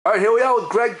All right, here we are with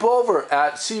Greg Bover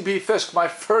at CB Fisk. My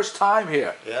first time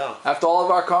here. Yeah. After all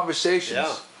of our conversations.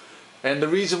 Yeah. And the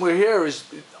reason we're here is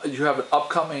you have an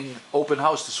upcoming open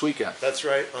house this weekend. That's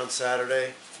right, on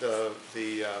Saturday,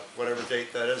 the whatever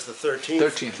date that is, the 13th.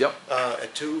 13th, yep.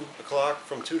 At 2 o'clock,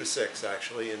 from 2 to 6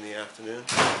 actually in the afternoon.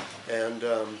 And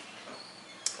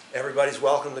everybody's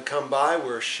welcome to come by.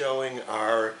 We're showing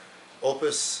our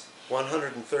Opus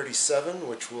 137,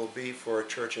 which will be for a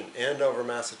church in Andover,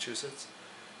 Massachusetts.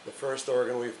 The first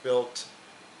organ we've built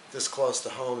this close to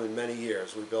home in many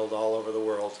years. We build all over the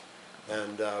world,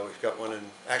 and we've got one in,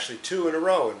 actually two in a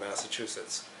row in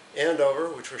Massachusetts. Andover,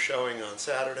 which we're showing on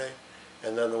Saturday,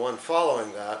 and then the one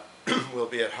following that will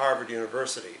be at Harvard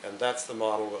University, and that's the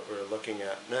model that we're looking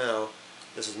at now.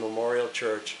 This is Memorial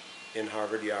Church in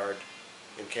Harvard Yard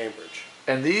in Cambridge.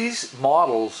 And these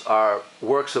models are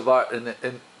works of art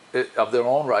of their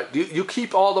own right. Do you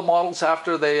keep all the models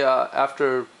after they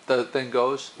after the thing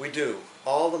goes? We do.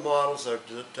 All the models are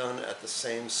done at the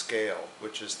same scale,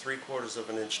 which is 3/4 of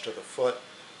an inch to the foot,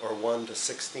 or 1 to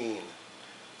 16.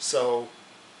 So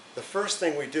the first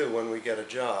thing we do when we get a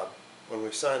job, when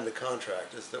we've signed the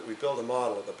contract, is that we build a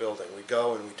model of the building. We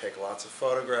go and we take lots of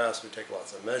photographs, we take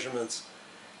lots of measurements,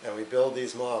 and we build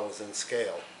these models in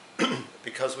scale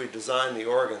because we design the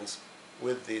organs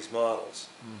with these models.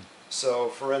 So,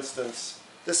 for instance,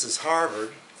 this is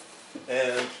Harvard,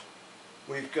 and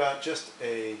we've got just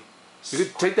a You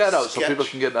could take that out sketch. so people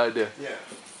can get an idea. Yeah.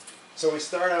 So we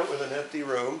start out with an empty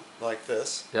room like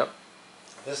this. Yep.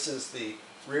 This is the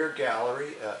rear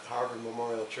gallery at Harvard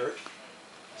Memorial Church.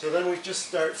 So then we just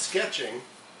start sketching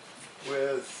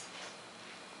with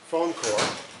foam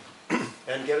core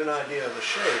and get an idea of the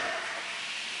shape.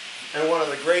 And one of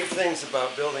the great things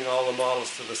about building all the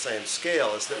models to the same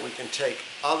scale is that we can take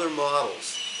other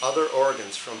models, other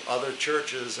organs from other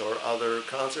churches or other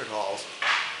concert halls,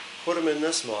 put them in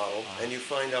this model, and you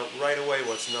find out right away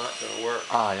what's not going to work.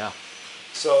 Ah, yeah.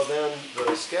 So then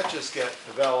the sketches get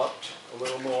developed a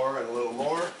little more and a little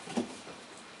more.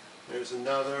 There's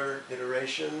another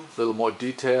iteration. A little more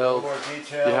detailed. A little more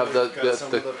detail. You have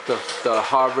the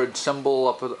Harvard symbol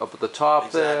up at the top.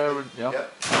 Exactly. There. Yeah.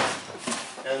 Yep.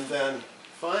 And then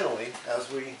finally, as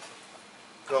we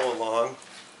go along,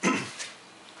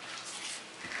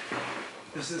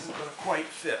 this isn't going to quite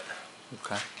fit.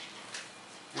 Okay.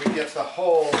 We get the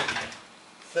whole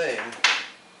thing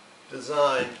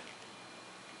designed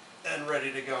and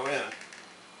ready to go in.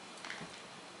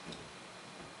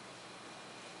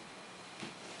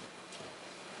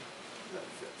 That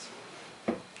fits.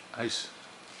 Nice.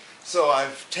 So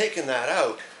I've taken that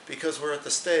out because we're at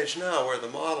the stage now where the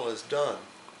model is done.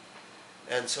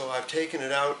 And so I've taken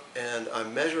it out and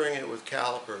I'm measuring it with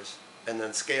calipers and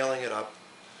then scaling it up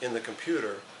in the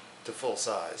computer to full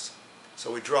size.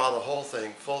 So we draw the whole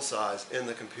thing full size in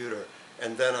the computer,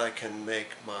 and then I can make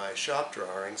my shop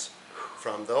drawings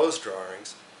from those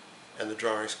drawings, and the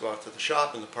drawings go out to the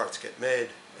shop and the parts get made,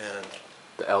 and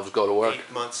The elves go to work.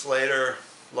 8 months later,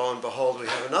 lo and behold, we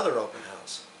have another open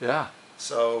house. Yeah.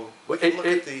 So we can look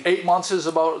at the... 8 months is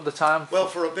about the time? Well,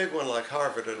 for a big one like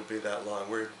Harvard, it'll be that long.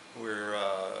 We're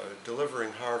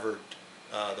delivering Harvard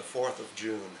the 4th of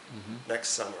June next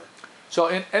summer. So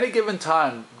in any given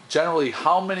time, generally,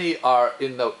 how many are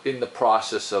in the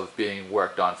process of being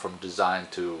worked on from design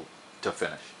to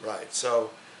finish? Right.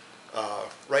 So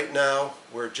right now,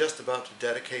 we're just about to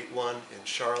dedicate one in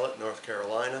Charlotte, North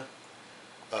Carolina.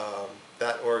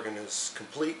 That organ is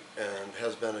complete and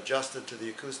has been adjusted to the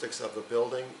acoustics of the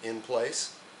building in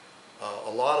place.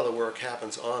 A lot of the work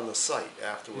happens on the site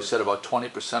afterwards. You said about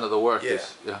 20% of the work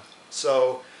is... Yeah.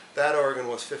 So that organ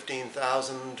was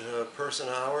 15,000 person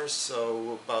hours,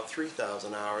 so about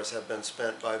 3,000 hours have been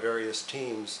spent by various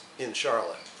teams in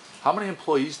Charlotte. How many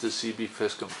employees does CB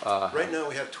Fisk Right now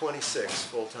we have 26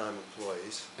 full-time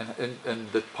employees.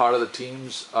 And the part of the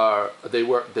teams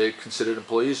they considered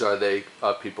employees, or are they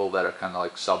people that are kind of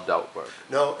like subbed out work?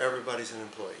 No, everybody's an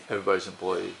employee. Everybody's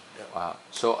employee. Yeah. Wow.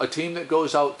 So a team that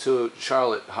goes out to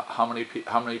Charlotte, how many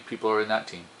people are in that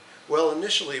team? Well,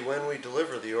 initially when we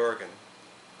deliver the organ,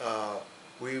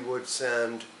 we would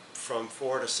send from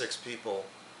 4 to 6 people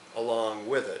along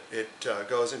with it. It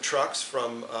goes in trucks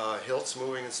from Hiltz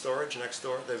Moving and Storage next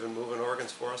door. They've been moving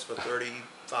organs for us for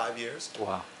 35 years.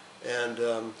 Wow.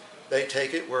 And they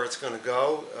take it where it's going to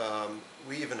go.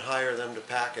 We even hire them to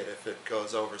pack it if it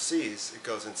goes overseas. It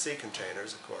goes in sea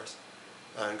containers, of course,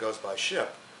 and goes by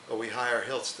ship. But we hire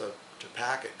Hiltz to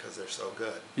pack it because they're so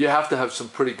good. You have to have some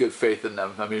pretty good faith in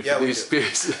them. I mean, yeah, for these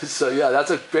pieces. So yeah, that's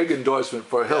a big endorsement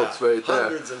for Hiltz right there.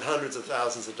 Hundreds and hundreds of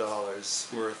thousands of dollars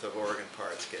worth of organ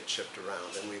parts get shipped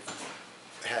around, and we've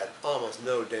had almost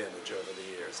no damage over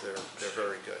the years. They're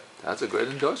very good. That's a great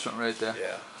endorsement right there.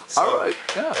 Yeah. All right.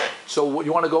 Yeah. So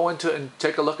you want to go into and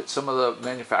take a look at some of the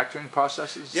manufacturing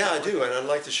processes? Yeah, I do, and I'd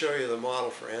like to show you the model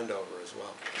for Andover as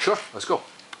well. Sure. Let's go.